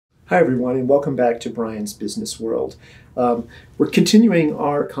Hi everyone, and welcome back to Bryan's Business World. We're continuing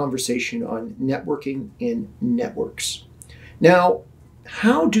our conversation on networking in networks. Now,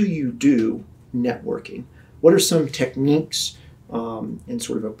 how do you do networking? What are some techniques and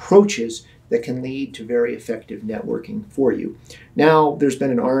sort of approaches that can lead to very effective networking for you? Now, there's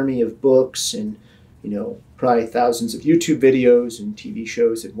been an army of books and probably thousands of YouTube videos and TV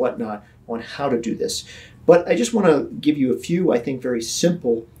shows and whatnot on how to do this. But I just want to give you a few, I think, very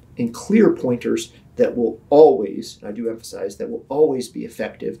simple and clear pointers that will always, I do emphasize, that will always be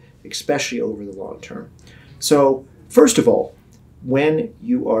effective, especially over the long term. So first of all, when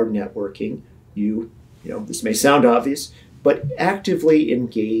you are networking, this may sound obvious, but actively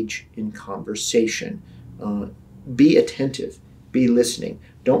engage in conversation. Be attentive, be listening.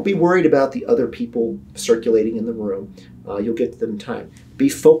 Don't be worried about the other people circulating in the room. You'll get to them in time. Be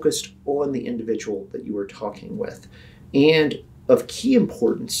focused on the individual that you are talking with. And of key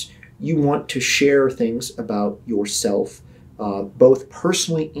importance, you want to share things about yourself, both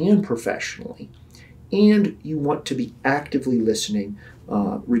personally and professionally. And you want to be actively listening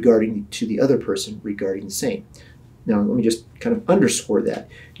regarding to the other person regarding the same. Now, let me just kind of underscore that.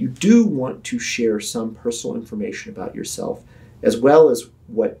 You do want to share some personal information about yourself, as well as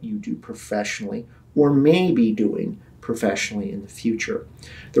what you do professionally or may be doing professionally in the future.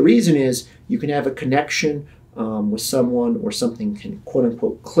 The reason is you can have a connection with someone, or something can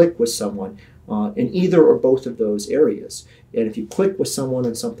quote-unquote click with someone in either or both of those areas. And if you click with someone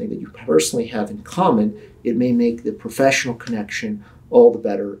on something that you personally have in common, it may make the professional connection all the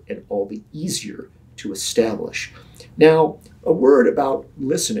better and all the easier to establish. Now, a word about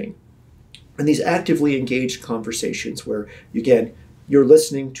listening and these actively engaged conversations where, again, you're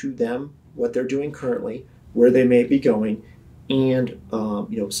listening to them, what they're doing currently, where they may be going, and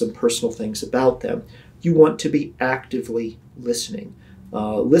some personal things about them. You want to be actively listening.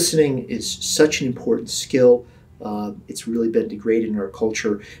 Listening is such an important skill. It's really been degraded in our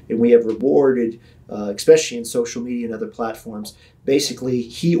culture, and we have rewarded, especially in social media and other platforms, basically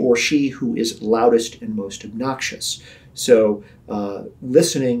he or she who is loudest and most obnoxious. So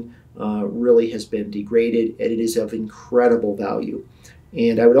listening really has been degraded, and it is of incredible value.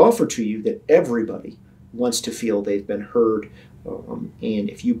 And I would offer to you that everybody wants to feel they've been heard. And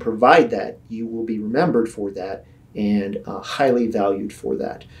if you provide that, you will be remembered for that and highly valued for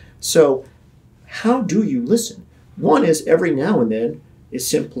that. So how do you listen? One is every now and then is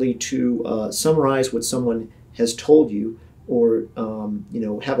simply to summarize what someone has told you, or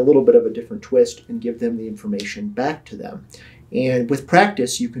have a little bit of a different twist and give them the information back to them. And with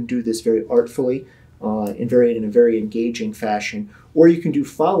practice, you can do this very artfully in a very engaging fashion, or you can do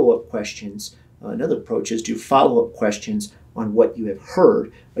follow-up questions. Another approach is do follow-up questions on what you have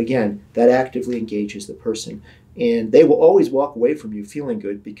heard. Again, that actively engages the person. And they will always walk away from you feeling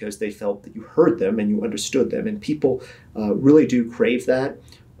good because they felt that you heard them and you understood them. And people really do crave that.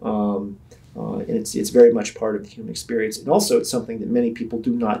 And it's very much part of the human experience. And also it's something that many people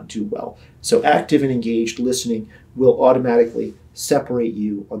do not do well. So active and engaged listening will automatically separate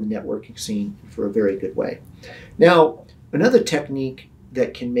you on the networking scene for a very good way. Now, another technique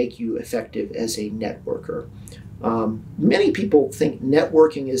that can make you effective as a networker. Many people think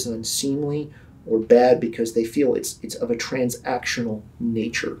networking is unseemly or bad because they feel it's of a transactional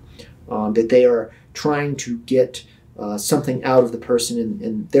nature, that they are trying to get something out of the person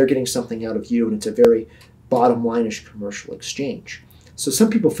and they're getting something out of you, and it's a very bottom line-ish commercial exchange. So some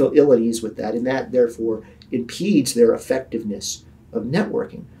people feel ill at ease with that, and that therefore impedes their effectiveness of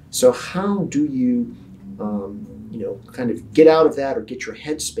networking. So how do you kind of get out of that, or get your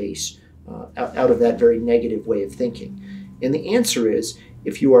headspace out of that very negative way of thinking? And the answer is,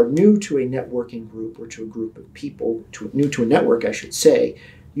 if you are new to a networking group or to a group of people, new to a network, I should say,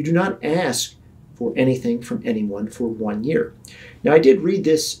 you do not ask for anything from anyone for 1 year. Now, I did read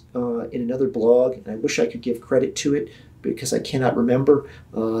this in another blog, and I wish I could give credit to it because I cannot remember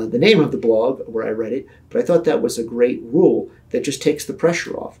the name of the blog where I read it, but I thought that was a great rule that just takes the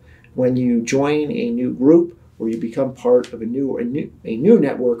pressure off. When you join a new group or you become part of a new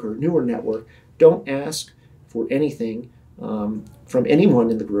network or a newer network, don't ask for anything from anyone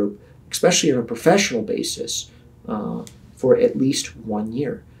in the group, especially on a professional basis, for at least 1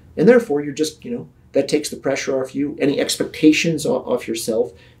 year. And therefore, you're just, that takes the pressure off you, any expectations off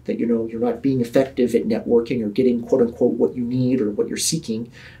yourself that, you're not being effective at networking or getting, quote unquote, what you need or what you're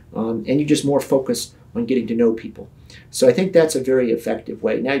seeking. And you just more focus on getting to know people. So I think that's a very effective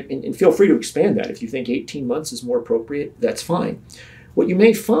way. Now, and feel free to expand that. If you think 18 months is more appropriate, that's fine. What you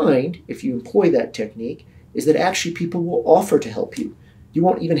may find, if you employ that technique, is that actually people will offer to help you. You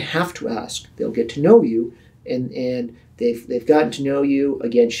won't even have to ask. They'll get to know you, and they've gotten to know you,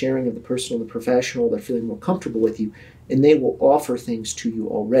 again, sharing of the personal and the professional, they're feeling more comfortable with you, and they will offer things to you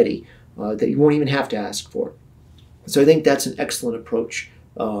already that you won't even have to ask for. So I think that's an excellent approach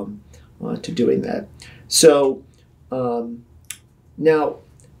to doing that. So now,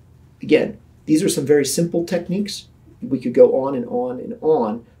 again, these are some very simple techniques. We could go on and on and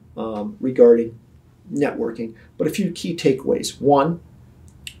on regarding networking, but a few key takeaways. One,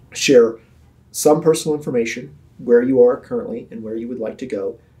 share some personal information, where you are currently and where you would like to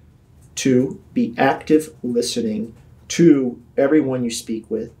go. Two, be active listening to everyone you speak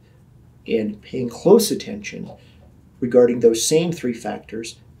with and paying close attention regarding those same three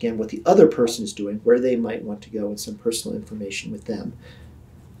factors. Again, what the other person is doing, where they might want to go, and some personal information with them.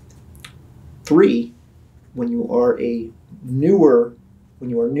 Three, when you are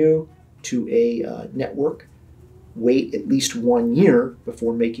new to a network, wait at least 1 year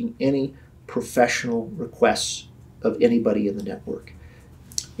before making any professional requests of anybody in the network.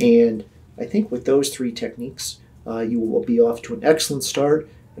 And I think with those three techniques, you will be off to an excellent start.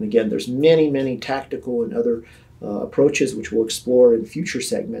 And again, there's many tactical and other approaches which we'll explore in future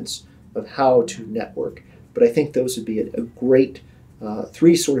segments of how to network. But I think those would be a great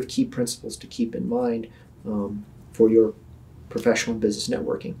three sort of key principles to keep in mind for your professional and business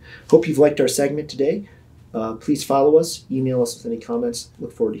networking. Hope you've liked our segment today. Please follow us, email us with any comments.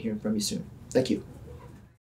 Look forward to hearing from you soon. Thank you.